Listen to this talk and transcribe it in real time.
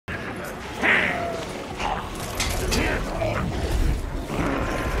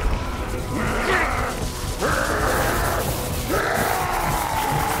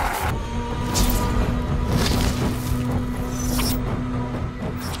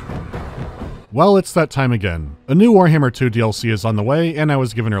Well, it's that time again. A new Warhammer 2 DLC is on the way, and I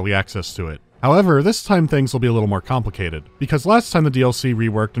was given early access to it. However, this time things will be a little more complicated, because last time the DLC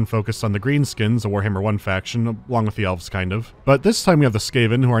reworked and focused on the Greenskins, a Warhammer 1 faction, along with the Elves kind of. But this time we have the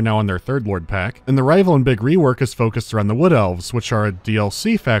Skaven, who are now on their third Lord pack, and the rival and big rework is focused around the Wood Elves, which are a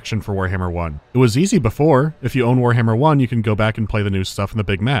DLC faction for Warhammer 1. It was easy before. If you own Warhammer 1, you can go back and play the new stuff in the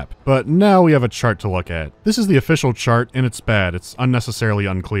big map. But now we have a chart to look at. This is the official chart, and it's bad. It's unnecessarily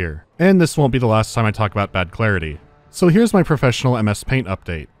unclear. And this won't be the last time I talk about bad clarity. So here's my professional MS Paint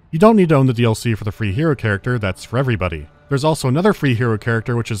update. You don't need to own the DLC for the free hero character, that's for everybody. There's also another free hero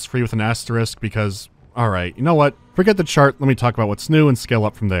character which is free with an asterisk because, alright, you know what? Forget the chart, let me talk about what's new and scale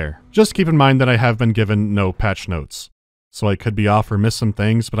up from there. Just keep in mind that I have been given no patch notes. So I could be off or miss some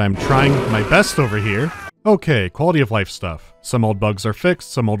things, but I'm trying my best over here. Okay, quality of life stuff. Some old bugs are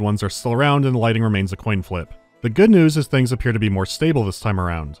fixed, some old ones are still around, and the lighting remains a coin flip. The good news is things appear to be more stable this time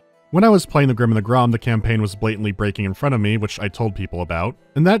around. When I was playing the Grim and the Grom, the campaign was blatantly breaking in front of me, which I told people about,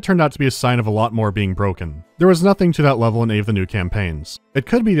 and that turned out to be a sign of a lot more being broken. There was nothing to that level in any of the new campaigns. It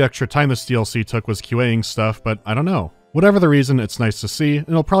could be the extra time this DLC took was QAing stuff, but I don't know. Whatever the reason, it's nice to see, and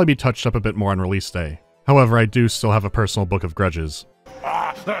it'll probably be touched up a bit more on release day. However, I do still have a personal book of grudges.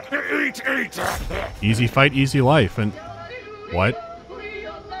 Eat. Easy fight, easy life, and... What?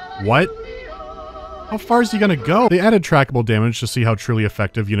 What? How far is he gonna go? They added trackable damage to see how truly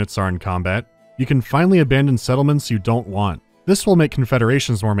effective units are in combat. You can finally abandon settlements you don't want. This will make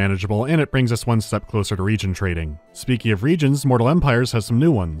confederations more manageable, and it brings us one step closer to region trading. Speaking of regions, Mortal Empires has some new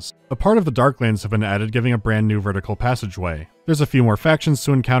ones. A part of the Darklands have been added, giving a brand new vertical passageway. There's a few more factions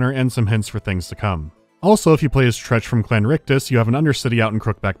to encounter and some hints for things to come. Also, if you play as Tretch from Clan Rictus, you have an undercity out in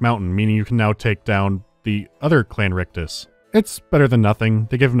Crookback Mountain, meaning you can now take down the other Clan Rictus. It's better than nothing.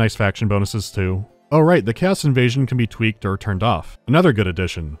 They give nice faction bonuses too. Oh right, the Chaos Invasion can be tweaked or turned off. Another good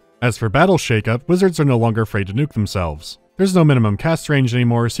addition. As for battle shakeup, wizards are no longer afraid to nuke themselves. There's no minimum cast range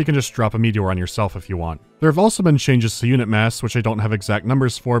anymore, so you can just drop a meteor on yourself if you want. There have also been changes to unit mass, which I don't have exact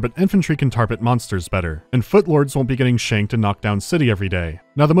numbers for, but infantry can target monsters better, and footlords won't be getting shanked and knocked down city every day.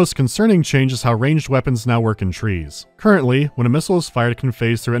 Now the most concerning change is how ranged weapons now work in trees. Currently, when a missile is fired, it can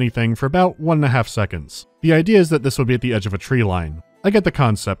phase through anything for about 1.5 seconds. The idea is that this would be at the edge of a tree line. I get the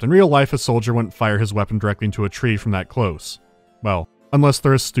concept. In real life, a soldier wouldn't fire his weapon directly into a tree from that close. Well, unless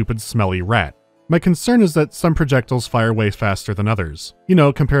they're a stupid, smelly rat. My concern is that some projectiles fire way faster than others. You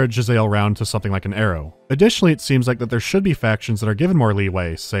know, compare a Giselle round to something like an arrow. Additionally, it seems like that there should be factions that are given more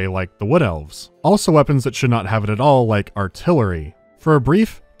leeway, say like the Wood Elves. Also weapons that should not have it at all, like artillery. For a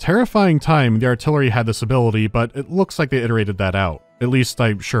brief, terrifying time, the artillery had this ability, but it looks like they iterated that out. At least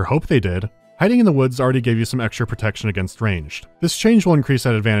I sure hope they did. Hiding in the woods already gave you some extra protection against ranged. This change will increase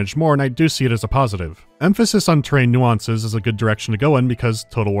that advantage more, and I do see it as a positive. Emphasis on terrain nuances is a good direction to go in because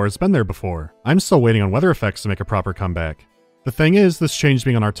Total War has been there before. I'm still waiting on weather effects to make a proper comeback. The thing is, this change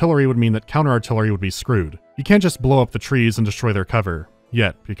being on artillery would mean that counter-artillery would be screwed. You can't just blow up the trees and destroy their cover.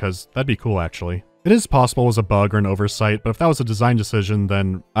 Yet, because that'd be cool actually. It is possible it was a bug or an oversight, but if that was a design decision,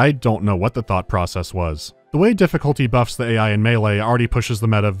 then I don't know what the thought process was. The way difficulty buffs the AI in Melee already pushes the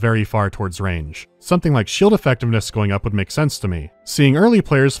meta very far towards range. Something like shield effectiveness going up would make sense to me. Seeing early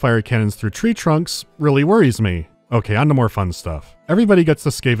players fire cannons through tree trunks really worries me. Okay, on to more fun stuff. Everybody gets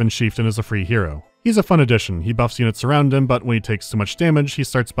the Skaven Chieftain as a free hero. He's a fun addition. He buffs units around him, but when he takes too much damage, he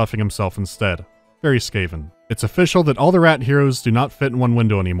starts buffing himself instead. Very Skaven. It's official that all the rat heroes do not fit in one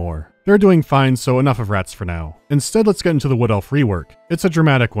window anymore. They're doing fine, so enough of rats for now. Instead, let's get into the Wood Elf rework. It's a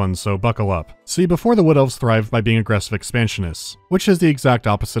dramatic one, so buckle up. See, before the Wood Elves thrived by being aggressive expansionists, which is the exact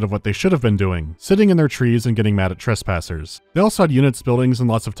opposite of what they should have been doing, sitting in their trees and getting mad at trespassers. They also had units, buildings, and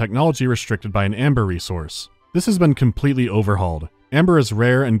lots of technology restricted by an amber resource. This has been completely overhauled. Amber is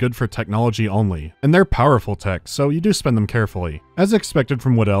rare and good for technology only, and they're powerful tech, so you do spend them carefully. As expected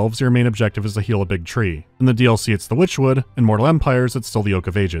from Wood Elves, your main objective is to heal a big tree. In the DLC it's the Witchwood, in Mortal Empires it's still the Oak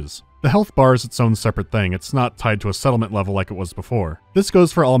of Ages. The health bar is its own separate thing, it's not tied to a settlement level like it was before. This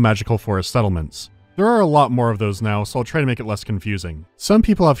goes for all magical forest settlements. There are a lot more of those now, so I'll try to make it less confusing. Some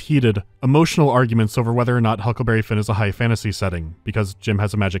people have heated, emotional arguments over whether or not Huckleberry Finn is a high fantasy setting, because Jim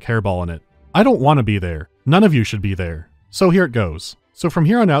has a magic hairball in it. I don't want to be there. None of you should be there. So here it goes. So from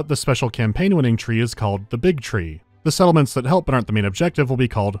here on out, the special campaign winning tree is called the Big Tree. The settlements that help but aren't the main objective will be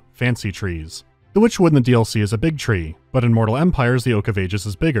called Fancy Trees. The Witchwood in the DLC is a big tree, but in Mortal Empires the Oak of Ages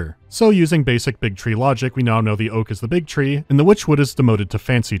is bigger. So using basic big tree logic, we now know the Oak is the big tree, and the Witchwood is demoted to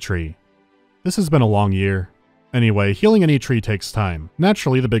Fancy Tree. This has been a long year. Anyway, healing any tree takes time.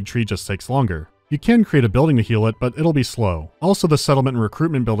 Naturally, the big tree just takes longer. You can create a building to heal it, but it'll be slow. Also, the settlement and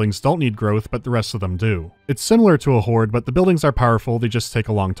recruitment buildings don't need growth, but the rest of them do. It's similar to a horde, but the buildings are powerful, they just take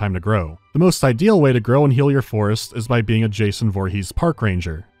a long time to grow. The most ideal way to grow and heal your forest is by being a Jason Voorhees park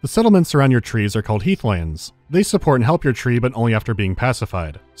ranger. The settlements around your trees are called heathlands. They support and help your tree, but only after being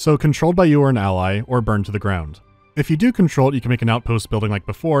pacified. So controlled by you or an ally, or burned to the ground. If you do control it, you can make an outpost building like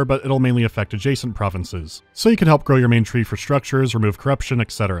before, but it'll mainly affect adjacent provinces. So you can help grow your main tree for structures, remove corruption,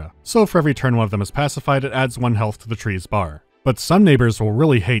 etc. So for every turn one of them is pacified, it adds 1 health to the tree's bar. But some neighbors will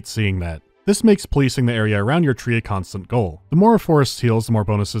really hate seeing that. This makes policing the area around your tree a constant goal. The more a forest heals, the more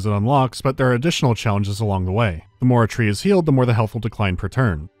bonuses it unlocks, but there are additional challenges along the way. The more a tree is healed, the more the health will decline per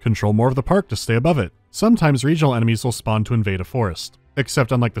turn. Control more of the park to stay above it. Sometimes regional enemies will spawn to invade a forest.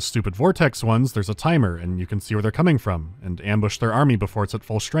 Except unlike the stupid Vortex ones, there's a timer, and you can see where they're coming from, and ambush their army before it's at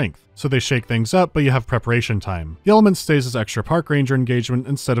full strength. So they shake things up, but you have preparation time. The element stays as extra park ranger engagement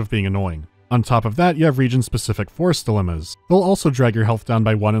instead of being annoying. On top of that, you have region-specific forest dilemmas. They'll also drag your health down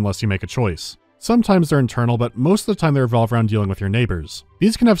by 1 unless you make a choice. Sometimes they're internal, but most of the time they revolve around dealing with your neighbors.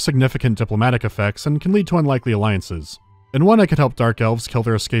 These can have significant diplomatic effects and can lead to unlikely alliances. In one, I could help Dark Elves kill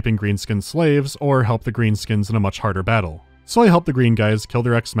their escaping greenskin slaves, or help the greenskins in a much harder battle. So I helped the green guys kill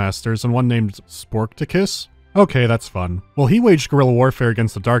their ex-masters and one named Sporkticus? Okay, that's fun. Well, he waged guerrilla warfare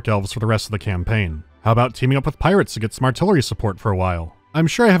against the Dark Elves for the rest of the campaign. How about teaming up with pirates to get some artillery support for a while? I'm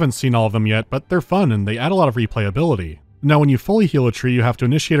sure I haven't seen all of them yet, but they're fun and they add a lot of replayability. Now, when you fully heal a tree, you have to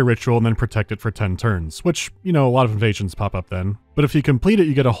initiate a ritual and then protect it for 10 turns, which, you know, a lot of invasions pop up then. But if you complete it,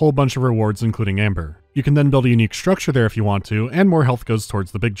 you get a whole bunch of rewards, including amber. You can then build a unique structure there if you want to, and more health goes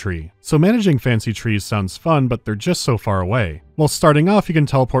towards the big tree. So managing fancy trees sounds fun, but they're just so far away. While starting off, you can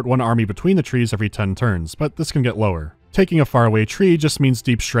teleport 1 army between the trees every 10 turns, but this can get lower. Taking a faraway tree just means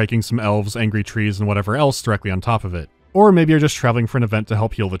deep striking some elves, angry trees, and whatever else directly on top of it. Or maybe you're just traveling for an event to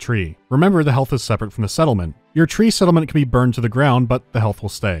help heal the tree. Remember, the health is separate from the settlement. Your tree settlement can be burned to the ground, but the health will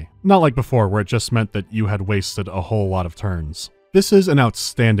stay. Not like before, where it just meant that you had wasted a whole lot of turns. This is an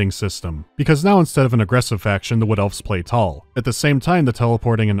outstanding system, because now instead of an aggressive faction, the Wood Elves play tall. At the same time, the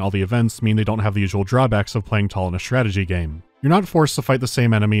teleporting and all the events mean they don't have the usual drawbacks of playing tall in a strategy game. You're not forced to fight the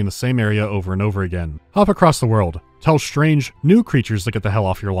same enemy in the same area over and over again. Hop across the world. Tell strange, new creatures to get the hell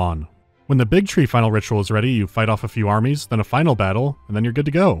off your lawn. When the big tree final ritual is ready, you fight off a few armies, then a final battle, and then you're good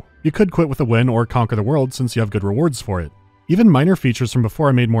to go. You could quit with a win or conquer the world since you have good rewards for it. Even minor features from before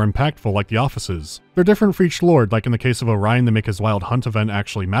are made more impactful, like the offices. They're different for each lord, like in the case of Orion, they make his wild hunt event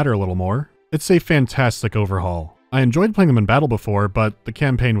actually matter a little more. It's a fantastic overhaul. I enjoyed playing them in battle before, but the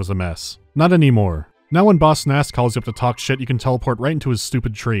campaign was a mess. Not anymore. Now when Boss Nass calls you up to talk shit, you can teleport right into his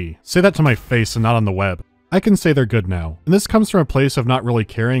stupid tree. Say that to my face and not on the web. I can say they're good now, and this comes from a place of not really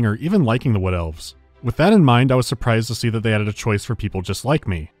caring or even liking the Wood Elves. With that in mind, I was surprised to see that they added a choice for people just like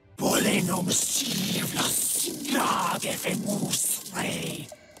me. This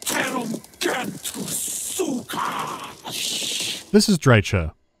is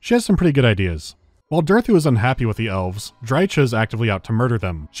Drycha. She has some pretty good ideas. While Durthu is unhappy with the elves, Drycha is actively out to murder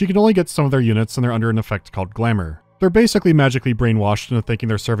them. She can only get some of their units and they're under an effect called glamour. They're basically magically brainwashed into thinking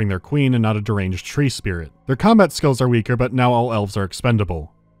they're serving their queen and not a deranged tree spirit. Their combat skills are weaker, but now all elves are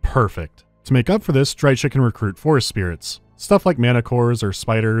expendable. Perfect. To make up for this, Drycha can recruit forest spirits. Stuff like manticores or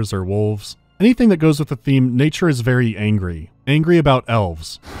spiders or wolves. Anything that goes with the theme, nature is very angry. Angry about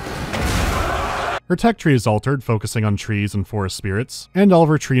elves. Her tech tree is altered, focusing on trees and forest spirits, and all of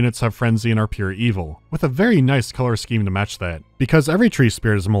her tree units have frenzy and are pure evil, with a very nice color scheme to match that. Because every tree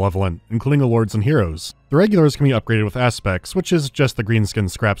spirit is malevolent, including the lords and heroes. The regulars can be upgraded with aspects, which is just the greenskin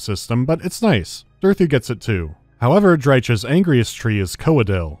scrap system, but it's nice. Durthu gets it too. However, Drycha's angriest tree is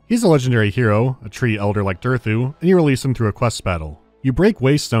Coadil. He's a legendary hero, a tree elder like Durthu, and you release him through a quest battle. You break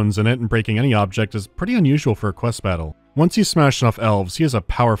waystones in it, and breaking any object is pretty unusual for a quest battle. Once you smash enough elves, he is a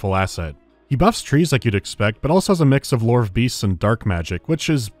powerful asset. He buffs trees like you'd expect, but also has a mix of lore of beasts and dark magic, which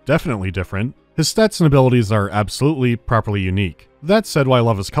is definitely different. His stats and abilities are absolutely, properly unique. That said, while I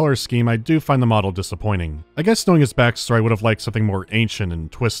love his color scheme, I do find the model disappointing. I guess knowing his backstory, I would have liked something more ancient and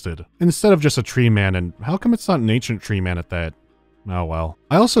twisted, instead of just a tree man, and how come it's not an ancient tree man at that? Oh well.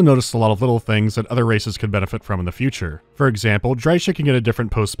 I also noticed a lot of little things that other races could benefit from in the future. For example, Drycha can get a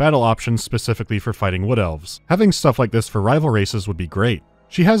different post-battle option specifically for fighting Wood Elves. Having stuff like this for rival races would be great.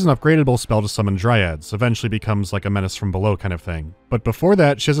 She has an upgradable spell to summon dryads, eventually becomes like a menace from below kind of thing. But before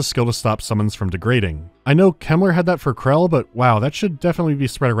that, she has a skill to stop summons from degrading. I know Kemmler had that for Krell, but wow, that should definitely be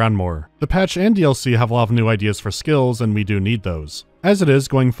spread around more. The patch and DLC have a lot of new ideas for skills, and we do need those. As it is,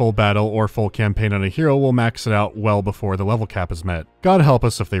 going full battle or full campaign on a hero will max it out well before the level cap is met. God help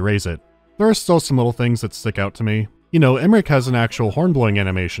us if they raise it. There are still some little things that stick out to me. You know, Emmerich has an actual horn-blowing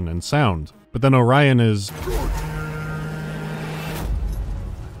animation and sound. But then Orion is...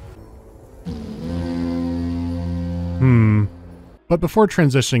 But before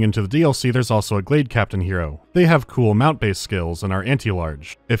transitioning into the DLC, there's also a Glade Captain hero. They have cool mount-based skills and are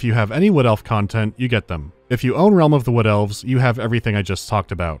anti-large. If you have any Wood Elf content, you get them. If you own Realm of the Wood Elves, you have everything I just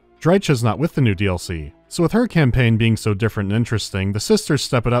talked about. Drycha's not with the new DLC, so with her campaign being so different and interesting, the sisters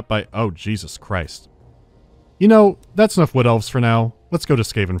step it up by... oh, Jesus Christ. You know, that's enough Wood Elves for now. Let's go to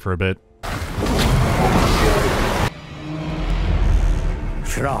Skaven for a bit.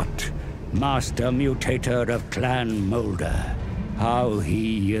 Throt, master mutator of Clan Moulder. How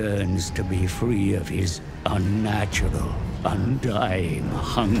he yearns to be free of his unnatural, undying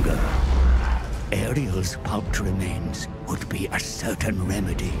hunger. Ariel's pulped remains would be a certain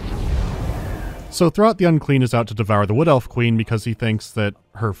remedy. So Throt the Unclean is out to devour the Wood Elf Queen because he thinks that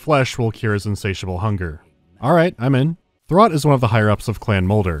her flesh will cure his insatiable hunger. Alright, I'm in. Throt is one of the higher-ups of Clan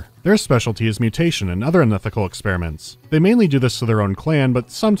Moulder. Their specialty is mutation and other unethical experiments. They mainly do this to their own clan,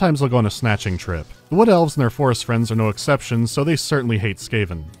 but sometimes they'll go on a snatching trip. The Wood Elves and their forest friends are no exception, so they certainly hate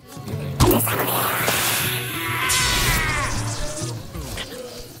Skaven.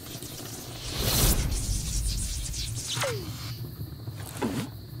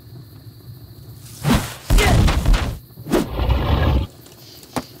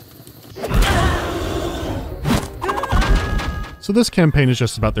 So this campaign is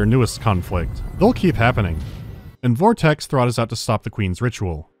just about their newest conflict. They'll keep happening. In Vortex, Throt is out to stop the Queen's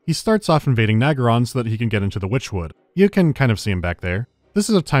ritual. He starts off invading Nagaron so that he can get into the Witchwood. You can kind of see him back there. This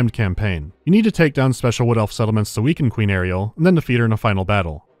is a timed campaign. You need to take down special Wood Elf settlements to weaken Queen Ariel, and then defeat her in a final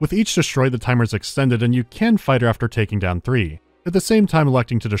battle. With each destroyed, the timer is extended, and you can fight her after taking down 3. At the same time,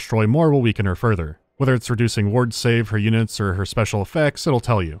 electing to destroy more will weaken her further. Whether it's reducing ward save, her units, or her special effects, it'll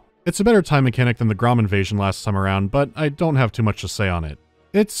tell you. It's a better time mechanic than the Grom invasion last time around, but I don't have too much to say on it.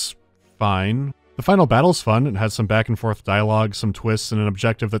 It's fine. The final battle's fun. It has some back and forth dialogue, some twists, and an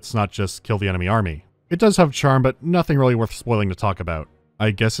objective that's not just kill the enemy army. It does have charm, but nothing really worth spoiling to talk about. I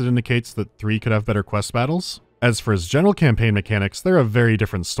guess it indicates that 3 could have better quest battles? As for his general campaign mechanics, they're a very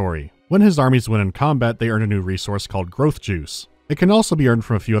different story. When his armies win in combat, they earn a new resource called Growth Juice. It can also be earned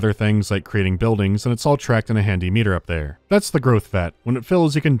from a few other things like creating buildings, and it's all tracked in a handy meter up there. That's the growth vat. When it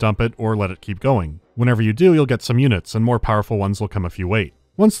fills, you can dump it or let it keep going. Whenever you do, you'll get some units, and more powerful ones will come if you wait.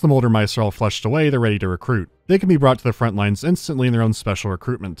 Once the Moulder mice are all fleshed away, they're ready to recruit. They can be brought to the front lines instantly in their own special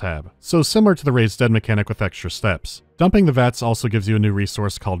recruitment tab. So similar to the Raised Dead mechanic with extra steps. Dumping the vats also gives you a new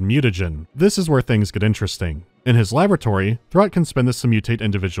resource called mutagen. This is where things get interesting. In his laboratory, Throt can spend this to mutate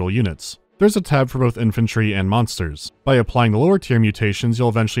individual units. There's a tab for both infantry and monsters. By applying the lower tier mutations, you'll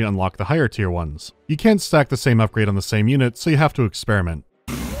eventually unlock the higher tier ones. You can't stack the same upgrade on the same unit, so you have to experiment.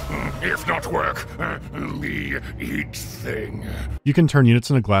 If not work, me eat thing. You can turn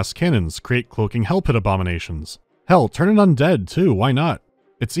units into glass cannons, create cloaking hell pit abominations. Hell, turn it undead too, why not?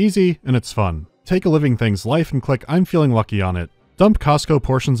 It's easy, and it's fun. Take a living thing's life and click I'm feeling lucky on it. Dump Costco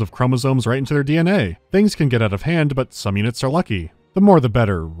portions of chromosomes right into their DNA. Things can get out of hand, but some units are lucky. The more the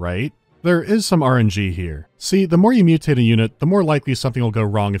better, right? There is some RNG here. See, the more you mutate a unit, the more likely something will go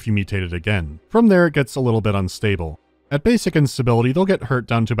wrong if you mutate it again. From there, it gets a little bit unstable. At basic instability, they'll get hurt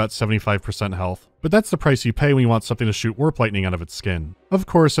down to about 75% health, but that's the price you pay when you want something to shoot warp lightning out of its skin. Of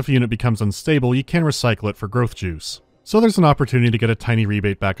course, if a unit becomes unstable, you can recycle it for growth juice. So there's an opportunity to get a tiny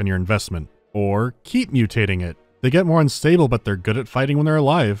rebate back on your investment. Or keep mutating it. They get more unstable, but they're good at fighting when they're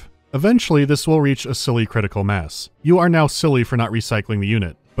alive. Eventually, this will reach a silly critical mass. You are now silly for not recycling the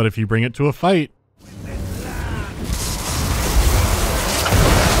unit. But if you bring it to a fight...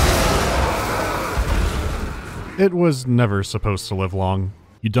 It was never supposed to live long.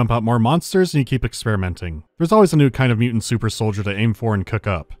 You dump out more monsters and you keep experimenting. There's always a new kind of mutant super soldier to aim for and cook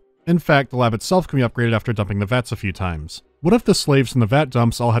up. In fact, the lab itself can be upgraded after dumping the vats a few times. What if the slaves from the vat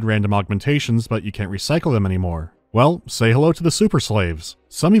dumps all had random augmentations, but you can't recycle them anymore? Well, say hello to the super slaves.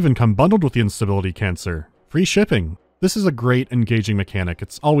 Some even come bundled with the instability cancer. Free shipping. This is a great, engaging mechanic.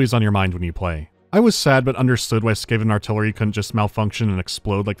 It's always on your mind when you play. I was sad but understood why Skaven artillery couldn't just malfunction and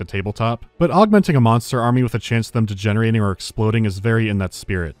explode like the tabletop, but augmenting a monster army with a chance of them degenerating or exploding is very in that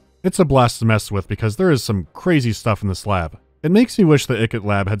spirit. It's a blast to mess with because there is some crazy stuff in this lab. It makes me wish the Ikit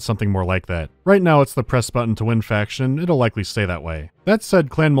lab had something more like that. Right now it's the press button to win faction, it'll likely stay that way. That said,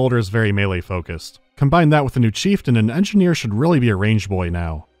 Clan Moulder is very melee focused. Combine that with a new chieftain, an engineer should really be a range boy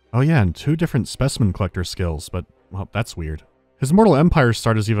now. Oh yeah, and 2 different specimen collector skills, but well, that's weird. His Mortal Empire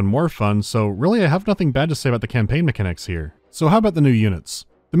start is even more fun, so really I have nothing bad to say about the campaign mechanics here. So how about the new units?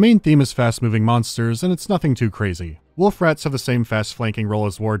 The main theme is fast-moving monsters, and it's nothing too crazy. Wolf Rats have the same fast flanking role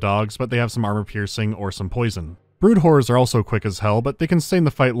as War Dogs, but they have some armor piercing or some poison. Brood Horrors are also quick as hell, but they can stay in the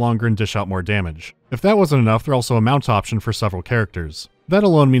fight longer and dish out more damage. If that wasn't enough, they're also a mount option for several characters. That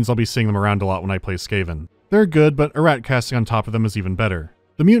alone means I'll be seeing them around a lot when I play Skaven. They're good, but a rat casting on top of them is even better.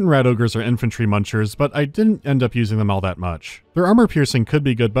 The mutant rat ogres are infantry munchers, but I didn't end up using them all that much. Their armor piercing could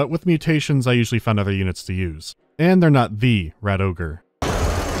be good, but with mutations I usually found other units to use. And they're not the rat ogre.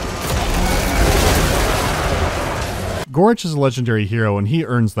 Gorich is a legendary hero and he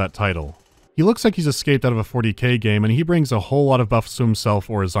earns that title. He looks like he's escaped out of a 40k game and he brings a whole lot of buffs to himself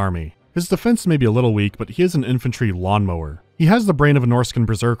or his army. His defense may be a little weak, but he is an infantry lawnmower. He has the brain of a Norscan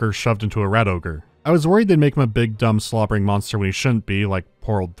berserker shoved into a rat ogre. I was worried they'd make him a big, dumb, slobbering monster when he shouldn't be, like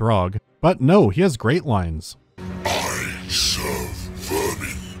poor old Throg. But no, he has great lines. I serve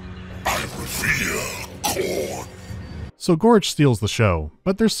vermin. I revere corn. So Gorich steals the show,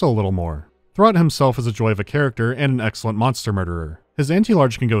 but there's still a little more. Throt himself is a joy of a character and an excellent monster murderer. His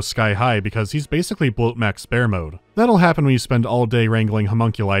anti-large can go sky high because he's basically bloat max bear mode. That'll happen when you spend all day wrangling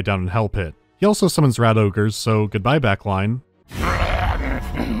homunculi down in Hell Pit. He also summons rat ogres, so goodbye backline.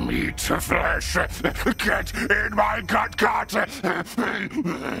 Meat flesh, get in my gut.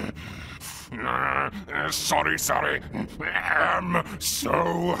 Sorry. I'm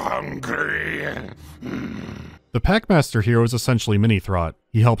so hungry. The Packmaster hero is essentially mini Throt.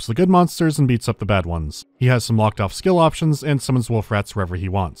 He helps the good monsters and beats up the bad ones. He has some locked off skill options and summons wolf rats wherever he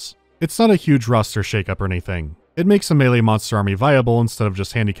wants. It's not a huge roster shakeup or anything. It makes a melee monster army viable instead of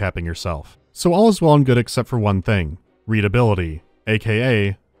just handicapping yourself. So all is well and good except for one thing. Readability,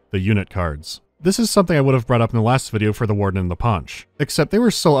 aka the unit cards. This is something I would have brought up in the last video for the Warden and the Paunch, except they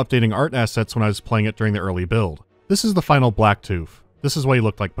were still updating art assets when I was playing it during the early build. This is the final Blacktooth. This is what he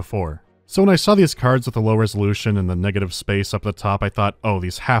looked like before. So when I saw these cards with the low resolution and the negative space up at the top, I thought, oh,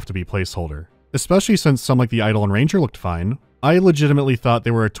 these have to be placeholder. Especially since some like the Idol and Ranger looked fine. I legitimately thought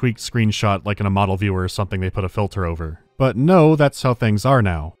they were a tweaked screenshot like in a model viewer or something they put a filter over. But no, that's how things are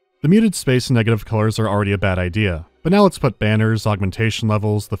now. The muted space and negative colors are already a bad idea. But now let's put banners, augmentation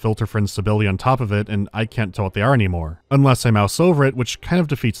levels, the filter for instability on top of it, and I can't tell what they are anymore. Unless I mouse over it, which kind of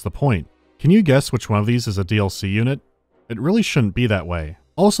defeats the point. Can you guess which one of these is a DLC unit? It really shouldn't be that way.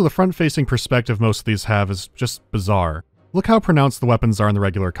 Also, the front-facing perspective most of these have is just bizarre. Look how pronounced the weapons are in the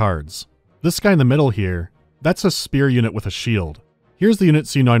regular cards. This guy in the middle here, that's a spear unit with a shield. Here's the unit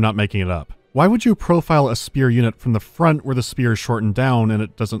so you know I'm not making it up. Why would you profile a spear unit from the front where the spear is shortened down and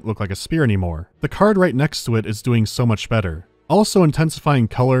it doesn't look like a spear anymore? The card right next to it is doing so much better. Also, intensifying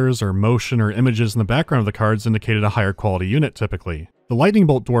colors or motion or images in the background of the cards indicated a higher quality unit typically. The Lightning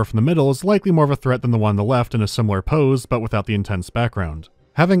Bolt Dwarf in the middle is likely more of a threat than the one on the left in a similar pose but without the intense background.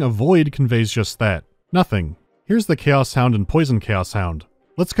 Having a void conveys just that. Nothing. Here's the Chaos Hound and Poison Chaos Hound.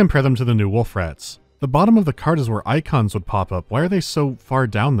 Let's compare them to the new Wolf Rats. The bottom of the card is where icons would pop up. Why are they so far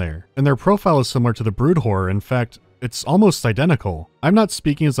down there? And their profile is similar to the Brood Horror. In fact, it's almost identical. I'm not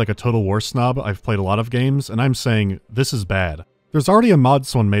speaking as like a Total War snob. I've played a lot of games, and I'm saying this is bad. There's already a mod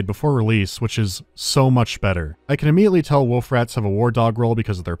someone made before release, which is so much better. I can immediately tell Wolf Rats have a War Dog roll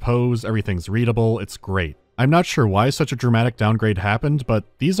because of their pose, everything's readable, it's great. I'm not sure why such a dramatic downgrade happened, but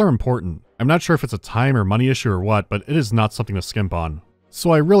these are important. I'm not sure if it's a time or money issue or what, but it is not something to skimp on.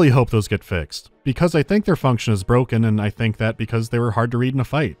 So I really hope those get fixed, because I think their function is broken, and I think that because they were hard to read in a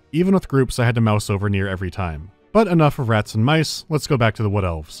fight. Even with groups I had to mouse over near every time. But enough of rats and mice, let's go back to the Wood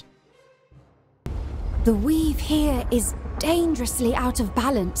Elves. The weave here is dangerously out of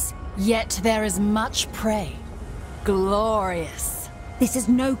balance. Yet there is much prey. Glorious. This is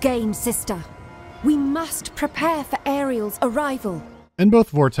no game, sister. We must prepare for Ariel's arrival. In both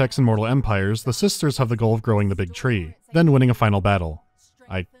Vortex and Mortal Empires, the sisters have the goal of growing the big tree, then winning a final battle.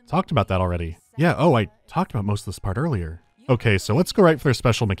 I talked about that already. Yeah, oh, I talked about most of this part earlier. Okay, so let's go right for their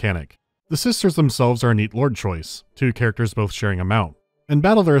special mechanic. The sisters themselves are a neat lord choice, two characters both sharing a mount. In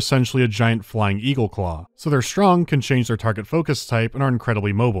battle, they're essentially a giant flying eagle claw, so they're strong, can change their target focus type, and are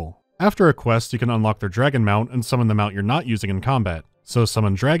incredibly mobile. After a quest, you can unlock their dragon mount and summon the mount you're not using in combat, so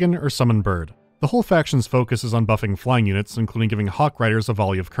summon dragon or summon bird. The whole faction's focus is on buffing flying units, including giving Hawk Riders a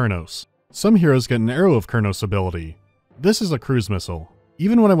volley of Kurnos. Some heroes get an Arrow of Kurnos ability. This is a cruise missile.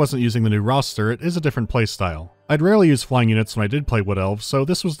 Even when I wasn't using the new roster, it is a different playstyle. I'd rarely use flying units when I did play Wood Elves, so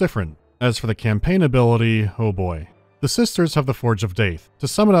this was different. As for the campaign ability, oh boy. The sisters have the Forge of Daith. To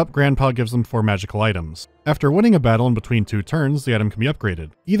sum it up, Grandpa gives them 4 magical items. After winning a battle in between 2 turns, the item can be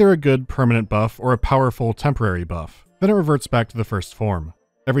upgraded. Either a good permanent buff or a powerful temporary buff. Then it reverts back to the first form.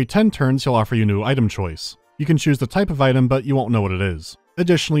 Every 10 turns, he'll offer you a new item choice. You can choose the type of item, but you won't know what it is.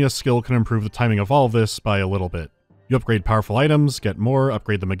 Additionally, a skill can improve the timing of all of this by a little bit. You upgrade powerful items, get more,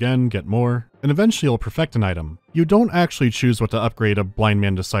 upgrade them again, get more, and eventually you'll perfect an item. You don't actually choose what to upgrade, a blind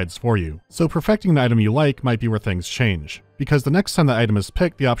man decides for you. So perfecting an item you like might be where things change, because the next time the item is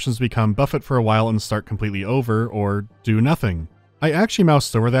picked, the options become buff it for a while and start completely over, or do nothing. I actually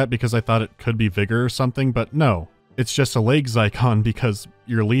moused over that because I thought it could be vigor or something, but no. It's just a legs icon because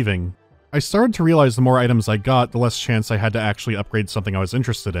you're leaving. I started to realize the more items I got, the less chance I had to actually upgrade something I was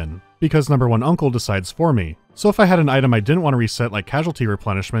interested in, because number one uncle decides for me. So if I had an item I didn't want to reset like casualty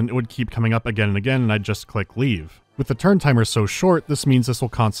replenishment, it would keep coming up again and again and I'd just click leave. With the turn timer so short, this means this will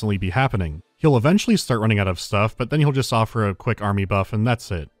constantly be happening. He'll eventually start running out of stuff, but then he'll just offer a quick army buff and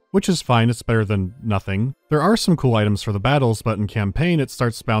that's it. Which is fine, it's better than nothing. There are some cool items for the battles, but in campaign it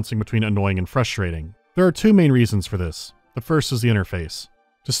starts bouncing between annoying and frustrating. There are two main reasons for this. The first is the interface.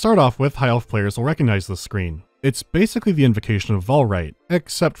 To start off with, High Elf players will recognize this screen. It's basically the Invocation of Volrite,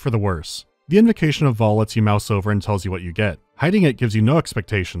 except for the worse. The Invocation of Vol lets you mouse over and tells you what you get. Hiding it gives you no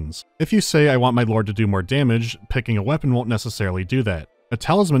expectations. If you say, I want my lord to do more damage, picking a weapon won't necessarily do that. A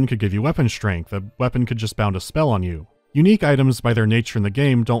talisman could give you weapon strength, a weapon could just bound a spell on you. Unique items by their nature in the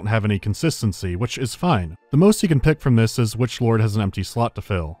game don't have any consistency, which is fine. The most you can pick from this is which lord has an empty slot to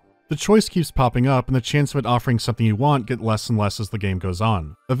fill. The choice keeps popping up and the chance of it offering something you want get less and less as the game goes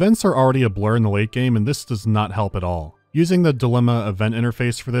on. Events are already a blur in the late game and this does not help at all. Using the dilemma event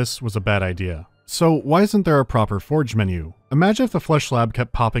interface for this was a bad idea. So why isn't there a proper forge menu? Imagine if the flesh lab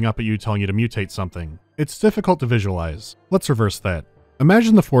kept popping up at you telling you to mutate something. It's difficult to visualize. Let's reverse that.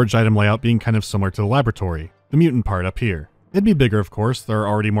 Imagine the forge item layout being kind of similar to the laboratory, the mutant part up here. It'd be bigger, of course, there are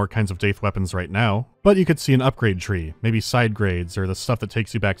already more kinds of Daith weapons right now, but you could see an upgrade tree, maybe side grades, or the stuff that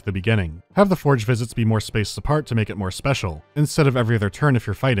takes you back to the beginning. Have the forge visits be more spaced apart to make it more special, instead of every other turn if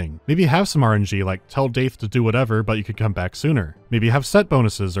you're fighting. Maybe have some RNG, like tell Daith to do whatever, but you could come back sooner. Maybe have set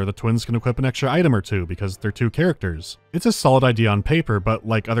bonuses, or the twins can equip an extra item or two because they're two characters. It's a solid idea on paper, but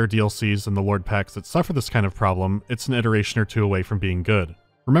like other DLCs and the Lord packs that suffer this kind of problem, it's an iteration or two away from being good.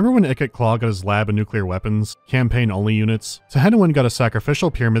 Remember when Ikit Claw got his lab and nuclear weapons, campaign-only units? Tehenowin got a sacrificial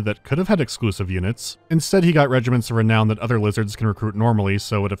pyramid that could have had exclusive units. Instead, he got regiments of renown that other lizards can recruit normally,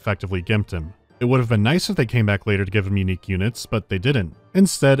 so it effectively gimped him. It would have been nice if they came back later to give him unique units, but they didn't.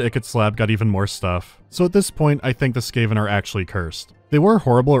 Instead, Ikit's lab got even more stuff. So at this point, I think the Skaven are actually cursed. They were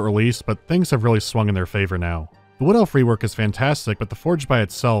horrible at release, but things have really swung in their favor now. The Wood Elf rework is fantastic, but the Forge by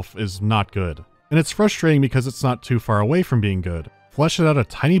itself is not good. And it's frustrating because it's not too far away from being good. Flesh it out a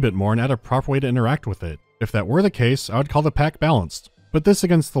tiny bit more and add a proper way to interact with it. If that were the case, I would call the pack balanced. But this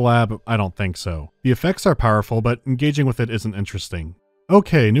against the lab, I don't think so. The effects are powerful, but engaging with it isn't interesting.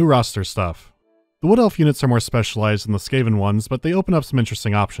 Okay, new roster stuff. The Wood Elf units are more specialized than the Skaven ones, but they open up some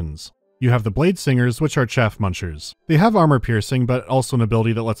interesting options. You have the Blade Singers, which are chaff munchers. They have armor piercing, but also an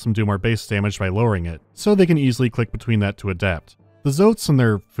ability that lets them do more base damage by lowering it, so they can easily click between that to adapt. The Zotes and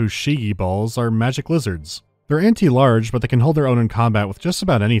their Fushigi balls are magic lizards. They're anti-large, but they can hold their own in combat with just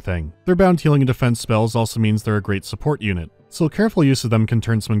about anything. Their bound healing and defense spells also means they're a great support unit, so careful use of them can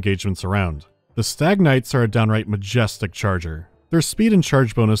turn some engagements around. The Stag Knights are a downright majestic charger. Their speed and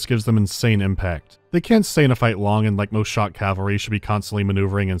charge bonus gives them insane impact. They can't stay in a fight long and like most shock cavalry should be constantly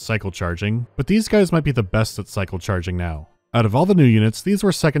maneuvering and cycle charging, but these guys might be the best at cycle charging now. Out of all the new units, these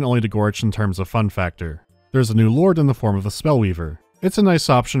were second only to Gorch in terms of fun factor. There's a new lord in the form of the Spellweaver. It's a nice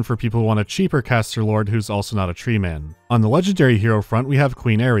option for people who want a cheaper caster lord who's also not a tree man. On the legendary hero front, we have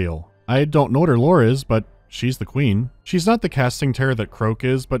Queen Ariel. I don't know what her lore is, but she's the queen. She's not the casting terror that Croak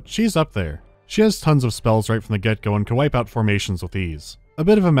is, but she's up there. She has tons of spells right from the get-go and can wipe out formations with ease. A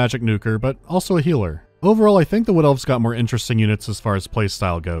bit of a magic nuker, but also a healer. Overall, I think the Wood Elves got more interesting units as far as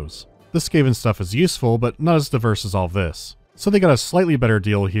playstyle goes. The Skaven stuff is useful, but not as diverse as all this. So they got a slightly better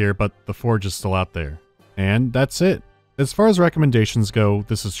deal here, but the Forge is still out there. And that's it. As far as recommendations go,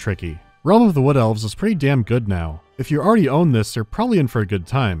 this is tricky. Realm of the Wood Elves is pretty damn good now. If you already own this, you're probably in for a good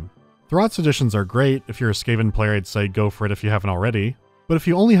time. Throt's editions are great. If you're a Skaven player, I'd say go for it if you haven't already. But if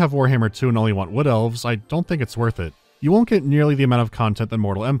you only have Warhammer 2 and only want Wood Elves, I don't think it's worth it. You won't get nearly the amount of content that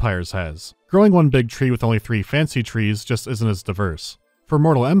Mortal Empires has. Growing one big tree with only 3 fancy trees just isn't as diverse. For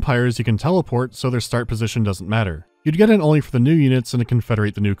Mortal Empires, you can teleport, so their start position doesn't matter. You'd get it only for the new units and to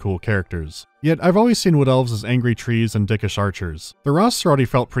confederate the new cool characters. Yet, I've always seen Wood Elves as angry trees and dickish archers. The roster already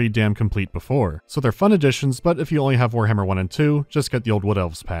felt pretty damn complete before, so they're fun additions, but if you only have Warhammer 1 and 2, just get the old Wood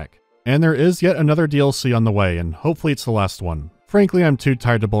Elves pack. And there is yet another DLC on the way, and hopefully it's the last one. Frankly, I'm too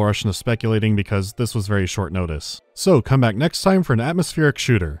tired to bull rush into speculating because this was very short notice. So come back next time for an atmospheric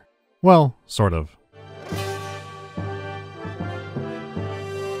shooter. Well, sort of.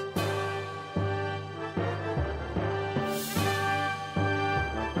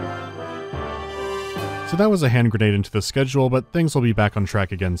 So that was a hand grenade into the schedule, but things will be back on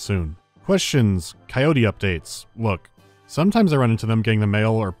track again soon. Questions, coyote updates. Look, sometimes I run into them getting the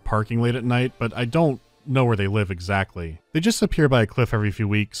mail or parking late at night, but I don't know where they live exactly. They just appear by a cliff every few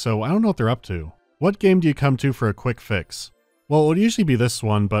weeks, so I don't know what they're up to. What game do you come to for a quick fix? Well, it would usually be this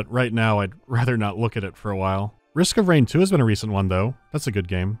one, but right now I'd rather not look at it for a while. Risk of Rain 2 has been a recent one though. That's a good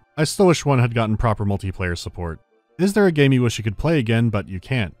game. I still wish one had gotten proper multiplayer support. Is there a game you wish you could play again, but you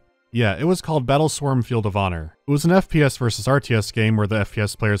can't? Yeah, it was called Battleswarm Field of Honor. It was an FPS versus RTS game where the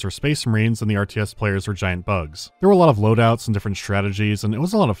FPS players were Space Marines and the RTS players were giant bugs. There were a lot of loadouts and different strategies, and it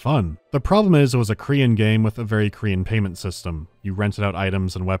was a lot of fun. The problem is it was a Korean game with a very Korean payment system. You rented out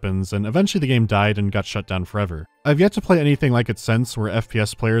items and weapons, and eventually the game died and got shut down forever. I've yet to play anything like it since where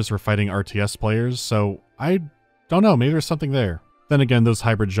FPS players were fighting RTS players, so I don't know, maybe there's something there. Then again, those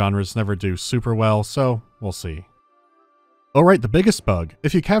hybrid genres never do super well, so we'll see. Oh right, the biggest bug.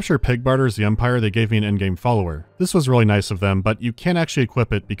 If you capture Pig Barter as the Empire, they gave me an endgame follower. This was really nice of them, but you can't actually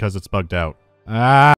equip it because it's bugged out. Ah!